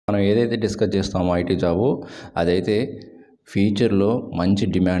మనం ఏదైతే డిస్కస్ చేస్తామో ఐటీ జాబు అదైతే ఫ్యూచర్లో మంచి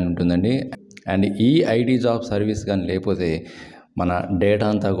డిమాండ్ ఉంటుందండి. అండ్ ఈ ఐటీ జాబ్ సర్వీస్ కానీ లేకపోతే మన డేటా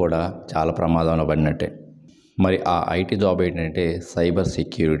అంతా కూడా చాలా ప్రమాదంలో పడినట్టే. మరి ఆ ఐటీ జాబ్ ఏంటంటే cyber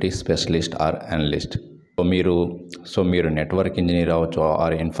security specialist are analyst. మీరు నెట్వర్క్ ఇంజనీర్ అవ్వచ్చు,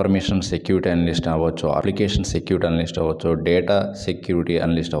 ఆర్ ఇన్ఫర్మేషన్ సెక్యూరిటీ అనలిస్ట్ అవ్వచ్చు, అప్లికేషన్ సెక్యూరిటీ అనలిస్ట్ అవ్వచ్చు, డేటా సెక్యూరిటీ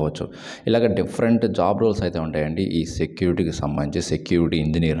అనలిస్ట్ అవ్వచ్చు. ఇలాగ డిఫరెంట్ జాబ్ రోల్స్ అయితే ఉంటాయండి. ఈ సెక్యూరిటీకి సంబంధించి సెక్యూరిటీ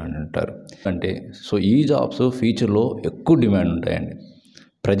ఇంజనీర్ అని అంటారు. అంటే ఈ జాబ్స్ ఫ్యూచర్లో ఎక్కువ డిమాండ్ ఉంటాయండి.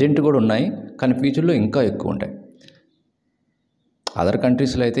 ప్రజెంట్ కూడా ఉన్నాయి, కానీ ఫ్యూచర్లో ఇంకా ఎక్కువ ఉంటాయి. అదర్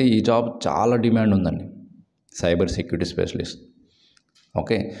కంట్రీస్లో అయితే ఈ జాబ్ చాలా డిమాండ్ ఉందండి, సైబర్ సెక్యూరిటీ స్పెషలిస్ట్.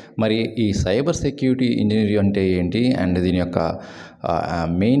 ఓకే, మరి ఈ సైబర్ సెక్యూరిటీ ఇంజనీర్ అంటే ఏంటి, అండ్ దీని యొక్క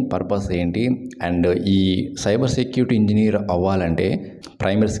మెయిన్ పర్పస్ ఏంటి, అండ్ ఈ సైబర్ సెక్యూరిటీ ఇంజనీర్ అవ్వాలంటే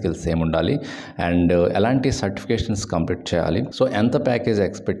ప్రైమరీ స్కిల్స్ ఏముండాలి, అండ్ ఎలాంటి సర్టిఫికేషన్స్ కంప్లీట్ చేయాలి, ఎంత ప్యాకేజ్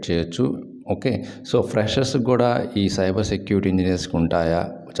ఎక్స్పెక్ట్ చేయొచ్చు. ఓకే, ఫ్రెషర్స్కి కూడా ఈ సైబర్ సెక్యూరిటీ ఇంజనీర్స్కి ఉంటాయా,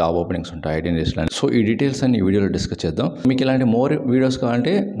 జాబ్ ఓపెనింగ్స్ ఉంటాయి ఐటీ ఇండస్ట్రీలో. ఈ డీటెయిల్స్ అన్ని ఈ వీడియోలో డిస్కస్ చేద్దాం. మీకు ఇలాంటి మోర్ వీడియోస్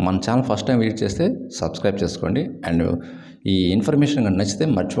కావాలంటే మన ఛానల్ ఫస్ట్ టైం విజిట్ చేస్తే సబ్స్క్రైబ్ చేసుకోండి. అండ్ ఈ ఇన్ఫర్మేషన్ కనుక నచ్చితే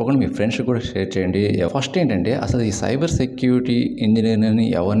మర్చిపోకుండా మీ ఫ్రెండ్స్కి కూడా షేర్ చేయండి. ఫస్ట్ ఏంటంటే అసలు ఈ సైబర్ సెక్యూరిటీ ఇంజనీర్ అని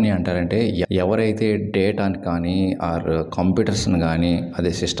ఎవరిని అంటారంటే, ఎవరైతే డేటాని కానీ ఆర్ కంప్యూటర్స్ని కానీ,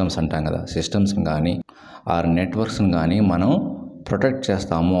 అదే సిస్టమ్స్ అంటాం కదా, సిస్టమ్స్ని కానీ ఆర్ నెట్వర్క్స్ని కానీ మనం ప్రొటెక్ట్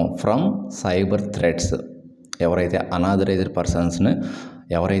చేస్తామో ఫ్రమ్ సైబర్ థ్రెట్స్. ఎవరైతే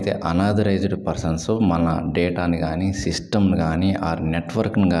అనాథరైజ్డ్ పర్సన్స్ మన డేటాని కానీ, సిస్టమ్ని కానీ ఆర్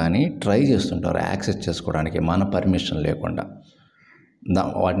నెట్వర్క్ని కానీ ట్రై చేస్తుంటారు యాక్సెస్ చేసుకోవడానికి మన పర్మిషన్ లేకుండా.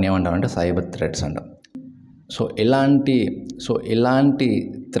 వాటిని ఏమంటామంటే సైబర్ థ్రెట్స్ అంటాం. ఇలాంటి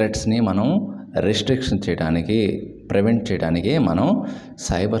థ్రెట్స్ని మనం రెస్ట్రిక్షన్ చేయడానికి, ప్రివెంట్ చేయడానికి మనం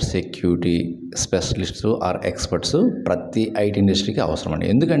cyber security specialists are experts ప్రతి ఐటీ ఇండస్ట్రీకి అవసరం అండి.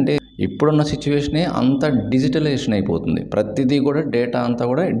 ఎందుకంటే ఇప్పుడున్న సిచ్యువేషనే అంతా డిజిటలైజేషన్ అయిపోతుంది. ప్రతిదీ కూడా డేటా అంతా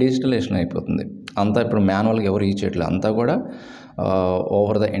కూడా డిజిటలైజేషన్ అయిపోతుంది. అంతా ఇప్పుడు మాన్యువల్గా ఎవరు యూజ్ చేయట్లేదు, అంతా కూడా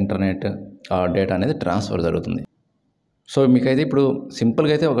ఓవర్ ద ఇంటర్నెట్ డేటా అనేది ట్రాన్స్ఫర్ జరుగుతుంది. మీకైతే ఇప్పుడు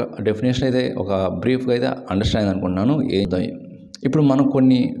సింపుల్గా అయితే ఒక డెఫినేషన్ అయితే, ఒక బ్రీఫ్గా అయితే అండర్స్టాండ్ అనుకుంటున్నాను. ఇప్పుడు మనం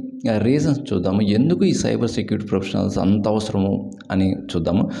కొన్ని రీజన్స్ చూద్దాము ఎందుకు ఈ సైబర్ సెక్యూరిటీ ప్రొఫెషనల్స్ అంత అవసరము అని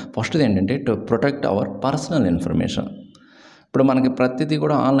చూద్దాము. ఫస్ట్ది ఏంటంటే to protect our personal information. ఇప్పుడు మనకి ప్రతిదీ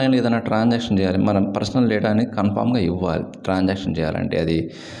కూడా ఆన్లైన్లో ఏదైనా ట్రాన్సాక్షన్ చేయాలి, మనం పర్సనల్ డేటాని కన్ఫామ్గా ఇవ్వాలి. ట్రాన్సాక్షన్ చేయాలంటే అది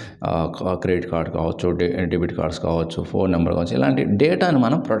క్రెడిట్ కార్డ్ కావచ్చు, డెబిట్ కార్డ్స్ కావచ్చు, ఫోన్ నెంబర్ కావచ్చు, ఇలాంటి డేటాని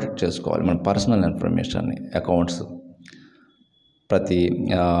మనం ప్రొటెక్ట్ చేసుకోవాలి. మన పర్సనల్ ఇన్ఫర్మేషన్ని, అకౌంట్స్, ప్రతి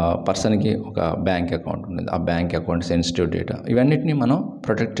పర్సన్కి ఒక బ్యాంక్ అకౌంట్ ఉంటుంది, ఆ బ్యాంక్ అకౌంట్ సెన్సిటివ్ డేటా, ఇవన్నిటిని మనం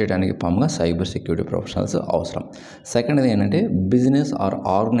ప్రొటెక్ట్ చేయడానికి పాముగా సైబర్ సెక్యూరిటీ ప్రొఫెషనల్స్ అవసరం. సెకండ్ది ఏంటంటే బిజినెస్ ఆర్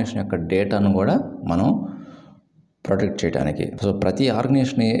ఆర్గనైజేషన్ యొక్క డేటాను కూడా మనం ప్రొటెక్ట్ చేయడానికి. ప్రతి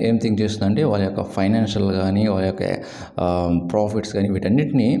ఆర్గనైజేషన్ ఏం థింక్ చేస్తుందంటే వాళ్ళ యొక్క ఫైనాన్షియల్ కానీ, వాళ్ళ యొక్క ప్రాఫిట్స్ కానీ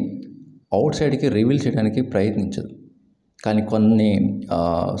వీటన్నిటిని అవుట్ సైడ్కి రివీల్ చేయడానికి ప్రయత్నించదు. కానీ కొన్ని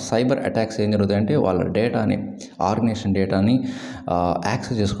సైబర్ అటాక్స్ ఏం జరుగుతాయంటే వాళ్ళ డేటాని, ఆర్గనైజేషన్ డేటాని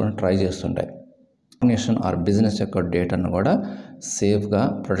యాక్సెస్ చేసుకోవడానికి ట్రై చేస్తుంటాయి. ఆర్గనైజేషన్ ఆర్ బిజినెస్ యొక్క డేటాను కూడా సేఫ్గా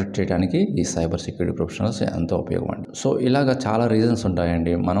ప్రొటెక్ట్ చేయడానికి ఈ సైబర్ సెక్యూరిటీ ప్రొఫెషనల్స్ ఎంతో ఉపయోగపడండి. ఇలాగ చాలా రీజన్స్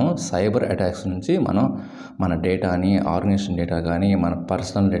ఉంటాయండి. మనం సైబర్ అటాక్స్ నుంచి మన డేటాని, ఆర్గనైజేషన్ డేటా కానీ, మన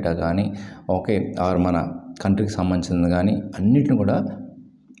పర్సనల్ డేటా కానీ, ఓకే, ఆర్ మన కంట్రీకి సంబంధించింది కానీ అన్నిటిని కూడా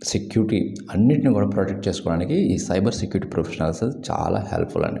ప్రొటెక్ట్ చేసుకోవడానికి ఈ సైబర్ సెక్యూరిటీ ప్రొఫెషనల్స్ చాలా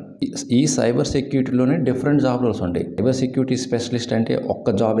హెల్ప్ఫుల్ అండి. ఈ సైబర్ సెక్యూరిటీలోనే డిఫరెంట్ జాబ్ రోల్స్ ఉంటాయి. సైబర్ సెక్యూరిటీ స్పెషలిస్ట్ అంటే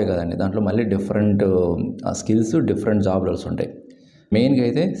ఒక్క జాబే కదండి, దాంట్లో మళ్ళీ different skills, different job roles ఉంటాయి. మెయిన్గా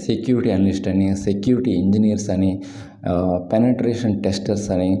అయితే సెక్యూరిటీ అనలిస్ట్ అని, సెక్యూరిటీ ఇంజనీర్స్ అని, పెనట్రేషన్ టెస్టర్స్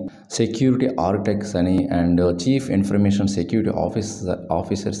అని, సెక్యూరిటీ ఆర్కిటెక్ట్స్ అని, and chief information security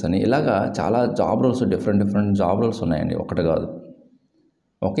officers అని, ఇలాగా చాలా job roles, different job roles ఉన్నాయండి, ఒకటి కాదు.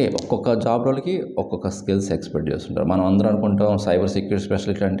 ఓకే, ఒక్కొక్క జాబ్ రోల్కి ఒక్కొక్క స్కిల్స్ ఎక్స్పెక్ట్ చేస్తుంటారు. మనం అందరం అనుకుంటాం సైబర్ సెక్యూరిటీ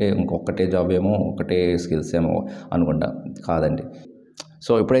స్పెషలిస్ట్ అంటే ఇంకొకటే జాబ్ ఏమో, ఒకటే స్కిల్స్ ఏమో అనుకుంటాం. కాదండి.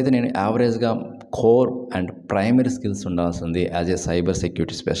 ఇప్పుడైతే నేను యావరేజ్గా కోర్ అండ్ ప్రైమరీ స్కిల్స్ ఉండాల్సింది as a cyber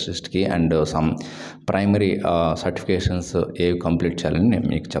security స్పెషలిస్ట్కి, and some primary certifications ఏవి కంప్లీట్ చేయాలని నేను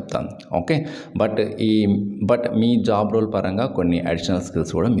మీకు చెప్తాను. Okay, but me job role పరంగా కొన్ని అడిషనల్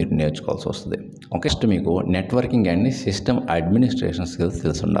స్కిల్స్ కూడా మీరు నేర్చుకోవాల్సి వస్తుంది. ఓకే, ఫస్ట్ మీకు networking and system administration skills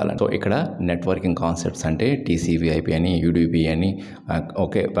తెలిసి ఉండాలి. ఇక్కడ నెట్వర్కింగ్ కాన్సెప్ట్స్ అంటే టీసీపీ/ఐపీ అని, యూడీపీ అని,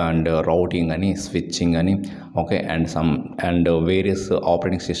 ఓకే, అండ్ రౌటింగ్ అని, స్విచ్చింగ్ అని, okay, and various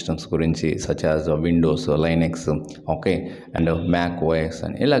operating systems గురించి such as Windows, Linux, okay, and Mac OS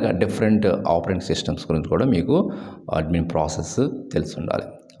అని, ఇలాగ డిఫరెంట్ ఆపరేటింగ్ సిస్టమ్స్ గురించి కూడా మీకు అడ్మిన్ ప్రాసెస్ తెలిసి ఉండాలి.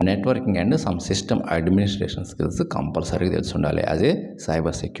 Networking and some system administration skills కంపల్సరీగా తెలిసి ఉండాలి as a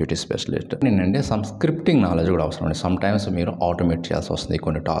cyber security specialist. ఏంటంటే సమ్ స్క్రిప్టింగ్ నాలెడ్జ్ కూడా అవసరం అండి. సమ్ టైమ్స్ మీరు ఆటోమేట్ చేయాల్సి వస్తుంది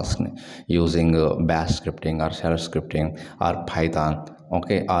కొన్ని టాస్క్ని using bash scripting or shall scripting are Python,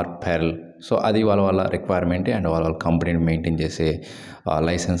 okay, are pearl. So అది వాళ్ళ రిక్వైర్మెంట్ అండ్ వాళ్ళ కంపెనీని మెయింటైన్ చేసే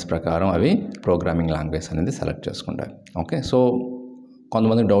లైసెన్స్ ప్రకారం అవి ప్రోగ్రామింగ్ లాంగ్వేజ్ అనేది సెలెక్ట్ చేసుకుంటారు. ఓకే, సో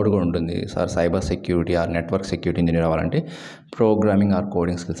కొంతమందికి డౌట్ కూడా ఉంటుంది, sir cyber security are network security engineer అవ్వాలంటే ప్రోగ్రామింగ్ ఆర్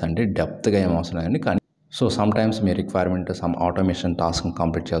కోడింగ్ స్కిల్స్ అంటే డెప్త్గా ఏం అవసరం లేదండి. కానీ సో సమ్ టైమ్స్ మీ రిక్వైర్మెంట్ సమ్ ఆటోమేషన్ టాస్క్ని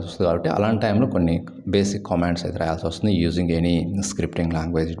కంప్లీట్ చేయాల్సి వస్తుంది కాబట్టి అలాంటి టైంలో కొన్ని బేసిక్ కమాండ్స్ అయితే రాయాల్సి వస్తుంది using any scripting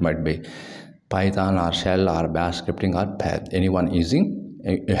language. It might be Python or shall or bash scripting or any one using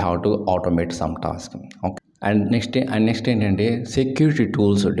you have to automate some task. Okay, and next ఏంటంటే security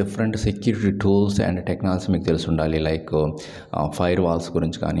tools, different security tools and technology మీకు తెలిసి ఉండాలి. Like fire walls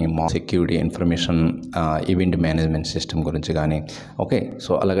గురించి కానీ, security information event management system గురించి కానీ, okay,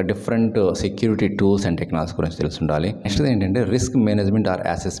 so అలాగే different security tools and technology గురించి తెలిసి ఉండాలి. నెక్స్ట్ ఏంటంటే రిస్క్ మేనేజ్మెంట్ ఆర్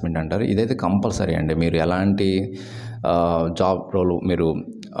అసెస్మెంట్ అంటారు. ఇదైతే కంపల్సరీ అండి. మీరు ఎలాంటి జాబ్ రోల్ మీరు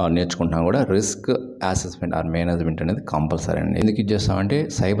నేర్చుకుంటున్నా కూడా రిస్క్ అసెస్మెంట్ ఆర్ మేనేజ్మెంట్ అనేది కంపల్సరీ అండి. ఎందుకు ఇది చేస్తామంటే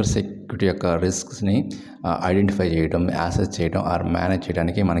సైబర్ సెక్యూరిటీ యొక్క రిస్క్స్ని ఐడెంటిఫై చేయడం, యాసెస్ చేయడం ఆర్ మేనేజ్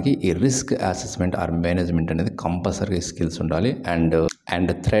చేయడానికి మనకి ఈ రిస్క్ అసెస్మెంట్ ఆర్ మేనేజ్మెంట్ అనేది కంపల్సరీ స్కిల్స్ ఉండాలి.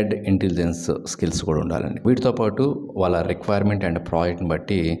 అండ్ థ్రెడ్ ఇంటెలిజెన్స్ స్కిల్స్ కూడా ఉండాలండి. వీటితో పాటు వాళ్ళ రిక్వైర్మెంట్ అండ్ ప్రాజెక్ట్ని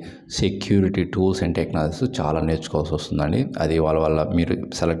బట్టి సెక్యూరిటీ టూల్స్ అండ్ టెక్నాలజీస్ చాలా నేర్చుకోవాల్సి వస్తుందండి. అది వాళ్ళ మీరు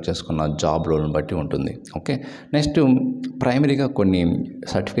సెలెక్ట్ చేసుకున్న జాబ్ రోల్ని బట్టి ఉంటుంది. ఓకే, నెక్స్ట్ ప్రైమరీగా కొన్ని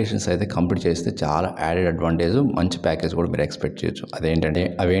సర్టిఫికేషన్స్ అయితే కంప్లీట్ చేస్తే చాలా యాడెడ్ అడ్వాంటేజ్, మంచి ప్యాకేజ్ కూడా మీరు ఎక్స్పెక్ట్ చేయొచ్చు.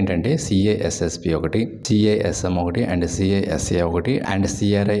 అవేంటంటే CASSP ఒకటి, CASM ఒకటి, అండ్ CASA ఒకటి, అండ్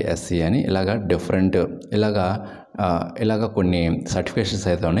CRISC అని ఇలాగా డిఫరెంట్ ఇలాగా కొన్ని సర్టిఫికేషన్స్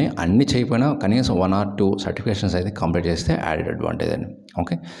అయితే ఉన్నాయి. అన్నీ చేయకపోయినా కనీసం 1 or 2 సర్టిఫికేషన్స్ అయితే కంప్లీట్ చేస్తే యాడెడ్ అడ్వాంటేజ్ అండి.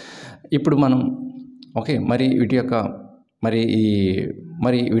 ఓకే, ఇప్పుడు మనం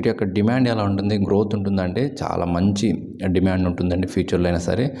మరి వీటి యొక్క డిమాండ్ ఎలా ఉంటుంది, గ్రోత్ ఉంటుందంటే చాలా మంచి డిమాండ్ ఉంటుందండి ఫ్యూచర్లో అయినా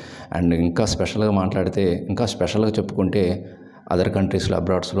సరే. అండ్ ఇంకా స్పెషల్గా చెప్పుకుంటే అదర్ కంట్రీస్లో,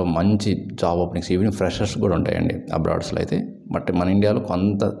 అబ్రాడ్స్లో మంచి జాబ్ ఓపెనింగ్స్, ఈవెన్ ఫ్రెషర్స్ కూడా ఉంటాయండి అబ్రాడ్స్లో అయితే. బట్ మన ఇండియాలో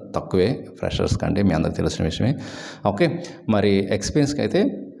కొంత తక్కువే ఫ్రెషర్స్ కంటే, మీ అందరికి తెలిసిన విషయమే. ఓకే, మరి ఎక్స్పీరియన్స్కి అయితే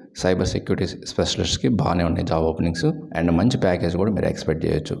సైబర్ సెక్యూరిటీ స్పెషలిస్ట్కి బాగానే ఉన్నాయి జాబ్ ఓపెనింగ్స్ అండ్ మంచి ప్యాకేజ్ కూడా మీరు ఎక్స్పెక్ట్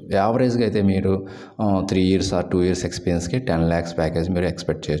చేయొచ్చు. యావరేజ్గా అయితే మీరు 3 years or 2 years ఎక్స్పీరియన్స్కి 10 lakhs package మీరు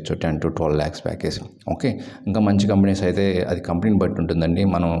ఎక్స్పెక్ట్ చేయొచ్చు, 10 to 12 lakhs ప్యాకేజ్. ఓకే, ఇంకా మంచి కంపెనీస్ అయితే అది కంపెనీని బట్టి ఉంటుందండి.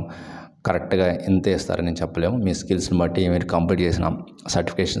 మనం కరెక్ట్గా ఎంత ఇస్తారని నేను చెప్పలేము. మీ స్కిల్స్ని బట్టి, మీరు కంప్లీట్ చేసిన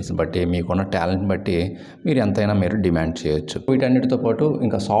సర్టిఫికేషన్స్ని బట్టి, మీకున్న టాలెంట్ని బట్టి మీరు ఎంతైనా మీరు డిమాండ్ చేయొచ్చు. వీటన్నిటితో పాటు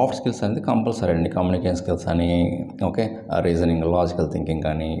ఇంకా సాఫ్ట్ స్కిల్స్ అనేది కంపల్సరీ అండి. కమ్యూనికేషన్ స్కిల్స్ అని, ఓకే, రీజనింగ్, లాజికల్ థింకింగ్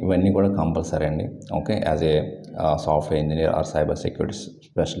కానీ, ఇవన్నీ కూడా కంపల్సరీ అండి. Okay, as a software engineer are cyber security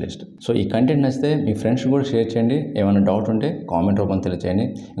specialist. So ఈ కంటెంట్ నచ్చితే మీ ఫ్రెండ్స్ కూడా షేర్ చేయండి. ఏమైనా డౌట్ ఉంటే కామెంట్ రూపంలో తెలియచేయండి.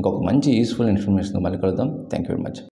 ఇంకొక మంచి యూస్ఫుల్ ఇన్ఫర్మేషన్ మళ్ళీ కలుద్దాం. Thank you very much.